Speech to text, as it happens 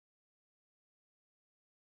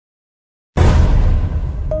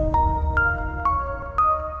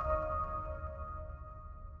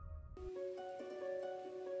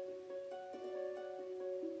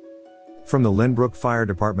From the Lynbrook Fire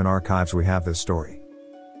Department archives we have this story.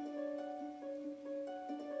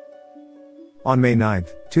 On May 9,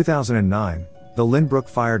 2009, the Lynbrook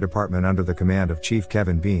Fire Department under the command of Chief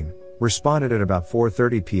Kevin Bean, responded at about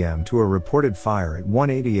 4:30 p.m. to a reported fire at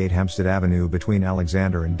 188 Hempstead Avenue between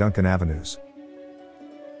Alexander and Duncan Avenues.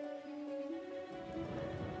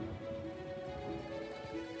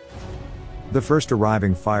 The first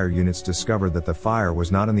arriving fire units discovered that the fire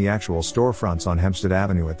was not in the actual storefronts on Hempstead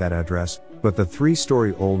Avenue at that address, but the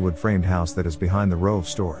 3-story old wood-framed house that is behind the row of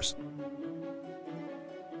stores.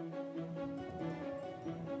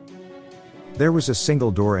 There was a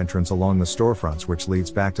single door entrance along the storefronts which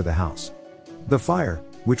leads back to the house. The fire,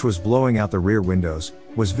 which was blowing out the rear windows,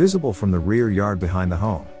 was visible from the rear yard behind the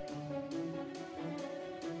home.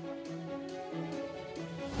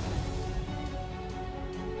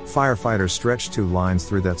 Firefighters stretched 2 lines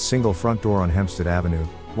through that single front door on Hempstead Avenue,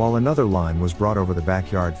 while another line was brought over the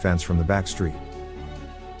backyard fence from the back street.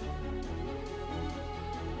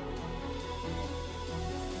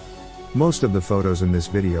 Most of the photos in this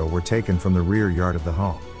video were taken from the rear yard of the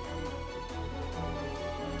home.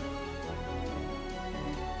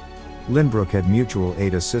 Lynbrook had mutual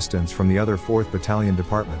aid assistance from the other 4th Battalion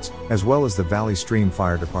departments, as well as the Valley Stream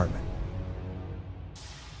Fire Department.